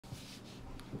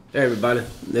Hey everybody,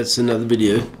 that's another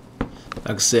video. Like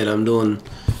I said, I'm doing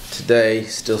today,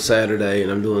 still Saturday,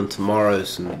 and I'm doing tomorrow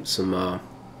some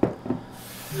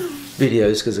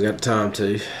videos because I got time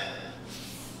to.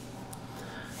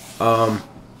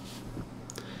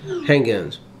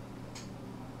 Handguns.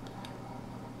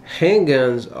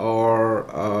 Handguns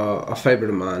are a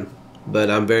favorite of mine,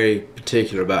 but I'm very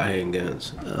particular about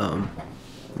handguns.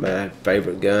 My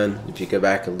favorite gun, if you go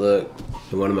back and look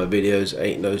in one of my videos,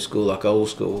 ain't no school like old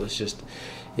school. It's just,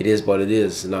 it is what it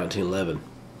is. It's 1911.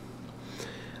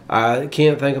 I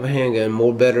can't think of a handgun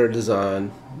more better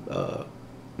designed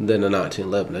than a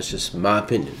 1911. That's just my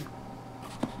opinion.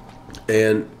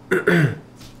 And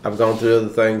I've gone through other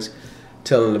things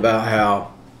telling about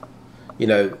how, you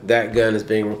know, that gun is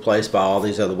being replaced by all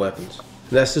these other weapons.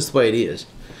 And that's just the way it is.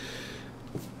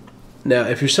 Now,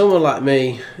 if you're someone like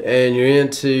me and you're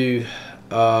into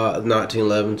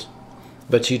 1911s,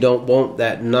 but you don't want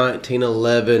that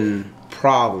 1911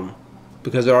 problem,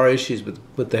 because there are issues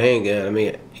with the handgun. I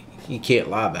mean, you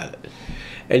can't lie about it.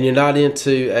 And you're not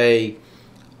into a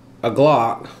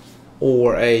Glock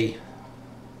or a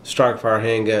strike fire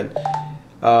handgun,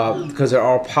 because there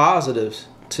are positives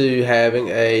to having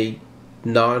a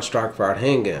non-strike fired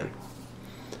handgun.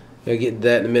 I'll get to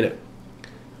that in a minute.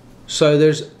 So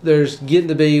there's getting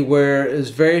to be where there's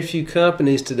very few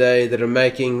companies today that are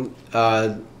making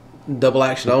double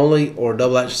action only or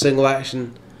double action single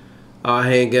action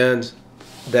handguns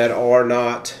that are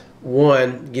not,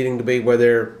 one, getting to be where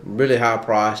they're really high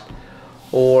priced,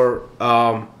 or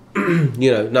you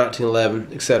know, 1911,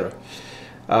 etc.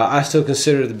 I still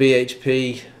consider the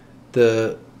BHP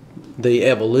the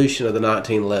evolution of the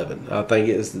 1911. I think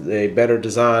it's a better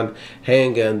designed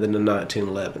handgun than the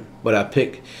 1911. Would I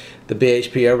pick the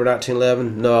BHP over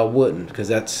 1911? No, I wouldn't, because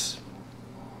that's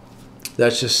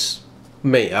just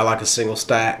me. I like a single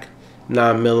stack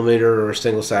 9mm or a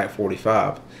single stack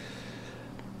 45.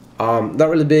 Not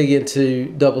really big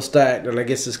into double stack, and I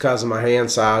guess it's because of my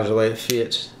hand size, the way it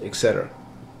fits, etc.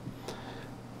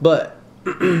 But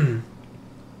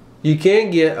you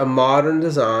can get a modern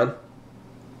design,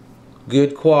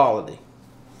 good quality,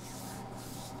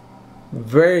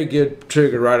 very good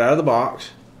trigger right out of the box,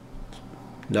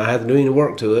 not have to do any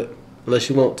work to it unless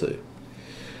you want to,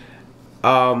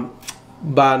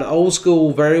 by an old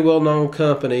school, very well known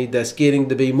company that's getting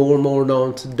to be more and more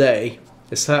known today.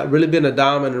 It's not really been a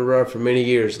diamond in the rough for many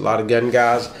years. A lot of gun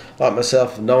guys like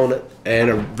myself have known it and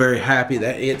are very happy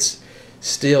that it's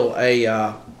still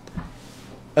a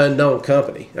unknown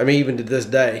company. I mean, even to this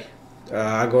day,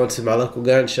 I go into my local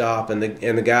gun shop, and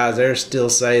the guys there still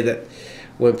say that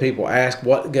when people ask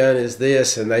what gun is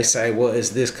this, and they say, well, it's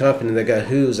this company, and they go,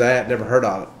 who's that? Never heard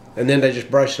of it. And then they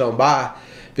just brush it on by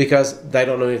because they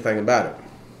don't know anything about it.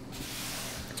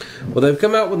 Well, they've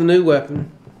come out with a new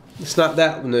weapon. It's not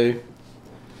that new.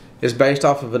 It's based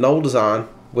off of an old design,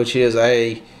 which is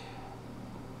it's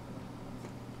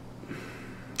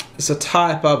a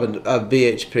type of a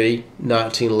BHP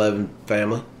 1911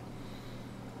 family.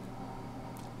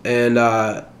 And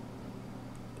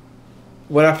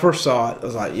when I first saw it, I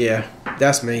was like, yeah,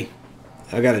 that's me.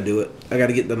 I got to do it. I got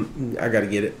to get them. I got to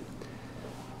get it.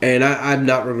 And I've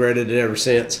not regretted it ever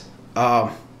since.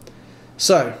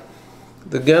 So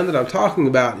the gun that I'm talking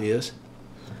about is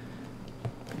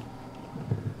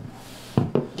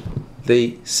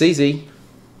the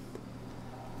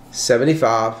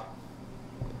CZ75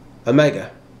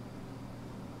 Omega.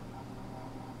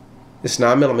 It's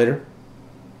 9mm.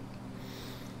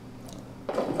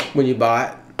 When you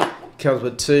buy it comes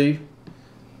with 2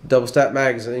 double stack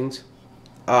magazines.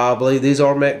 I believe these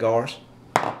are Metgars.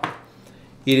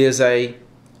 It is a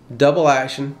double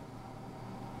action,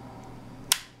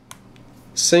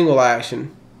 single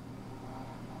action,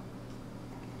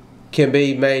 can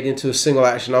be made into a single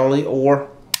action only or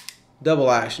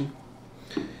double action.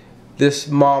 This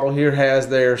model here has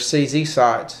their CZ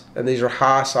sights, and these are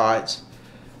high sights.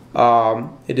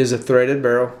 It is a threaded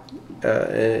barrel.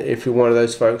 If you're one of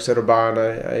those folks that are buying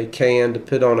a can to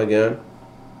put on a gun.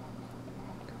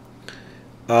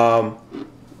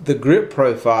 The grip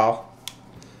profile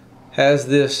has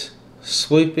this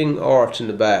sweeping arch in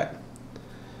the back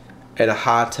and a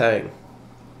high tang.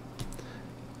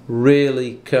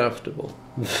 Really comfortable,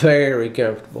 very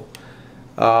comfortable.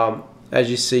 As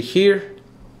you see here,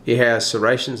 it has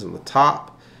serrations on the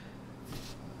top.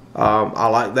 I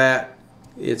like that.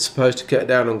 It's supposed to cut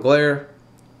down on glare.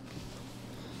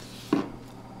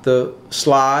 The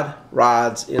slide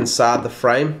rides inside the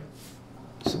frame.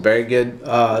 It's a very good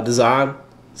design.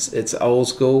 It's old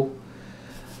school.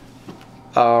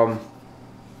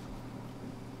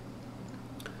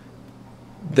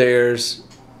 There's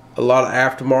a lot of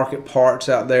aftermarket parts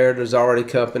out there. There's already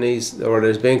companies, or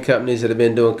there's been companies that have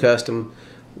been doing custom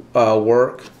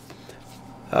work.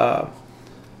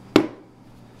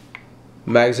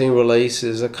 Magazine release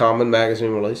is a common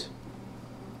magazine release.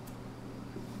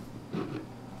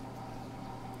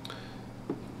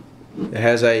 It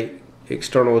has a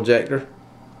external ejector.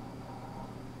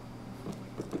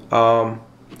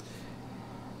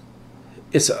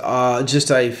 It's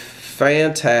just a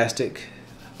fantastic.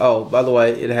 Oh, by the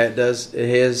way, it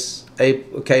is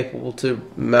capable to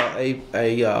mount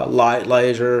a light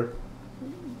laser,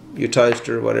 your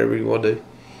toaster, whatever you want to do.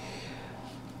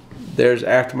 There's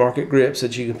aftermarket grips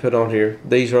that you can put on here.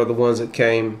 These are the ones that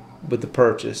came with the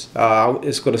purchase.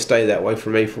 It's going to stay that way for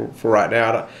me for right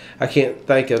now. I can't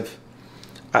think of.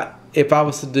 If I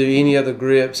was to do any other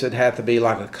grips, it'd have to be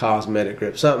like a cosmetic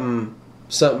grip, something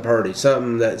pretty,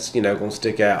 something that's going to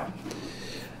stick out.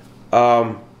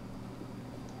 The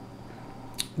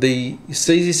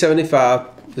CZ75.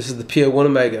 This is the p01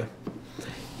 Omega.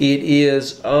 It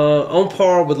is on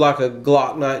par with like a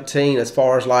Glock 19 as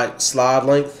far as like slide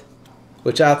length,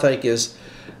 which I think is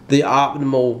the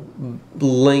optimal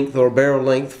length or barrel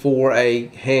length for a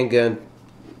handgun,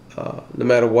 no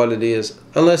matter what it is.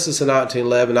 Unless it's a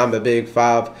 1911, I'm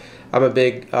a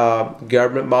big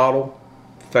government model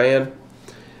fan.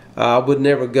 I would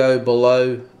never go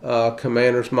below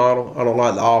commander's model. I don't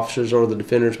like the officers or the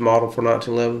defender's model for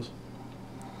 1911s.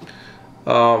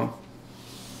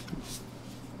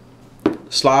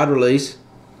 Slide release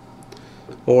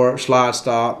or slide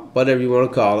stop, whatever you want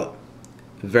to call it.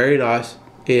 Very nice.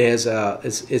 It has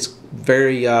it's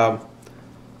very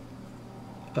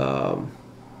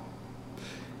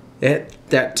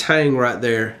that tang right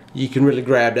there. You can really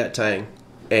grab that tang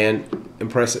and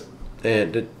impress it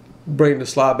and bring the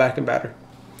slide back and better.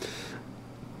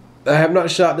 I have not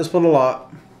shot this one a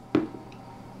lot.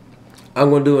 I'm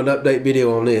going to do an update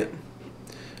video on it.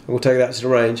 I'm going to take it out to the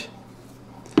range.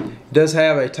 It does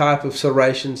have a type of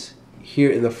serrations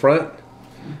here in the front,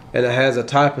 and it has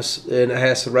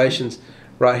serrations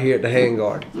right here at the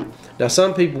handguard. Now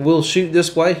some people will shoot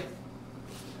this way.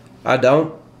 I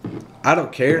don't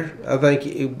care. I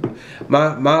think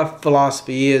my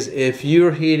philosophy is if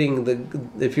you're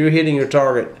hitting your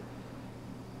target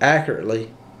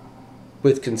accurately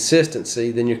with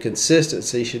consistency, then your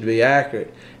consistency should be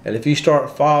accurate. And if you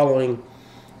start following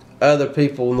other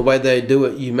people in the way they do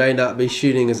it, you may not be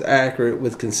shooting as accurate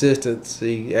with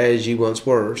consistency as you once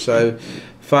were. So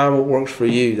find what works for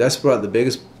you. That's what the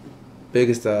biggest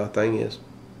thing is.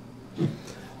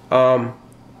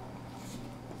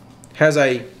 Has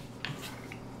a,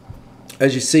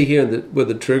 as you see here where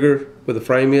the trigger, where the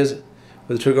frame is,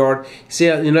 where the trigger guard. See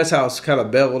how, that's how it's kind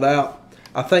of beveled out.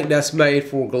 I think that's made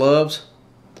for gloves.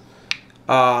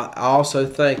 I also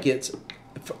think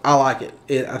I like it.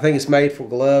 I think it's made for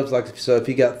gloves. Like, so if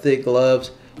you got thick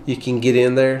gloves, you can get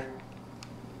in there.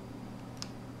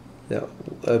 That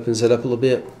opens it up a little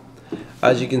bit.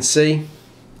 As you can see,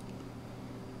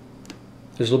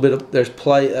 there's a little bit of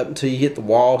play up until you hit the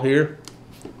wall here.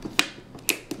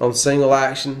 On single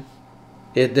action,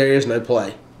 there is no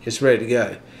play. It's ready to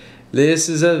go. This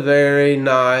is a very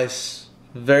nice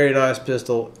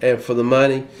pistol, and for the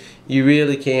money, you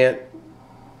really can't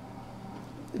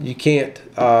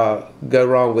go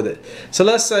wrong with it. So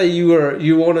let's say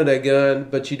you wanted a gun,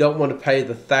 but you don't want to pay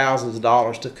the thousands of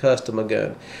dollars to custom a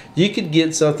gun. You could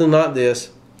get something like this,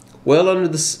 well under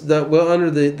the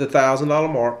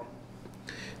 $1,000 mark.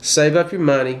 Save up your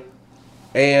money,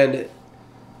 and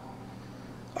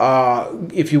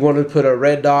if you want to put a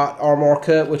red dot RMR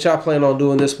cut, which I plan on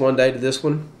doing this one day to this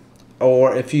one,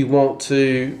 or if you want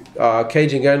to,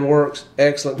 Cajun Gun Works,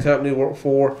 excellent company to work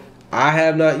for. I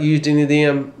have not used any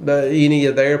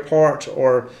of their parts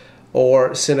or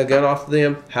sent a gun off to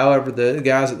them. However, the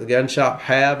guys at the gun shop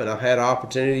have, and I've had an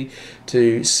opportunity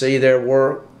to see their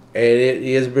work, and it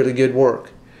is really good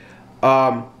work.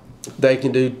 They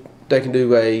can do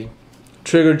a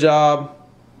trigger job,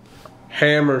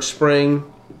 hammer, spring.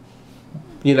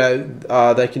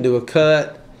 They can do a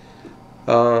cut.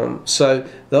 So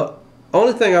the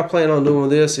only thing I plan on doing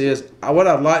with this is what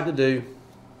I'd like to do.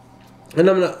 And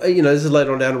I'm not, this is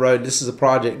later on down the road. This is a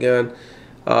project gun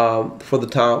for the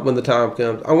time when the time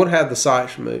comes. I'm going to have the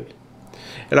sights removed,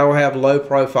 and I will have low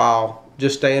profile,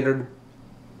 just standard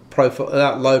profile,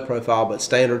 not low profile, but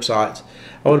standard sights.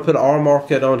 I want to put an RMR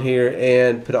cut on here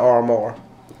and put an RMR.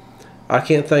 I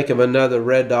can't think of another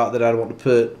red dot that I want to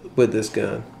put with this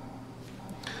gun.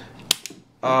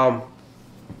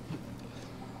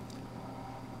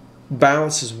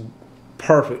 Balance is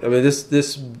perfect. I mean,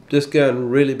 this gun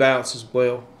really balances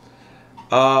well.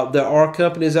 There are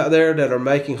companies out there that are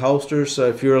making holsters, so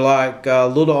if you're like a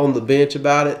little on the bench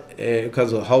about it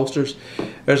because of holsters,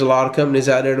 there's a lot of companies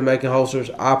out there that are making holsters.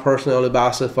 I personally only buy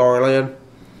Safariland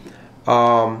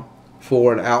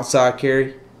for an outside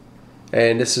carry,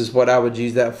 and this is what I would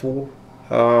use that for.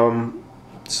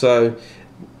 So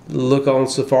look on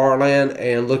Safariland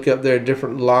and look up their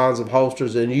different lines of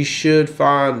holsters, and you should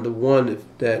find the one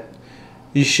that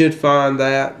you should find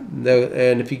that.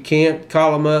 And if you can't,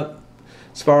 call them up.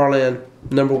 Safariland,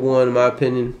 #1 in my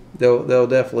opinion. They'll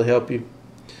definitely help you.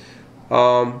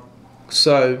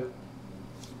 So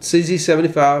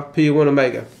CZ75 p01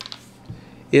 Omega.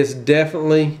 It's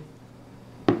definitely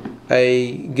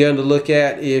a gun to look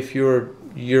at if you're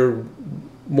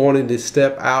wanting to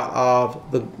step out of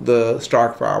the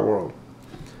strike fire world.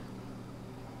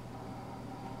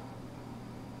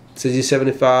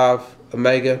 CZ75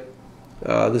 Omega.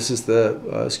 This is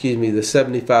the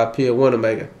 75 p01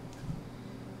 Omega.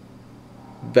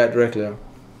 Back directly out.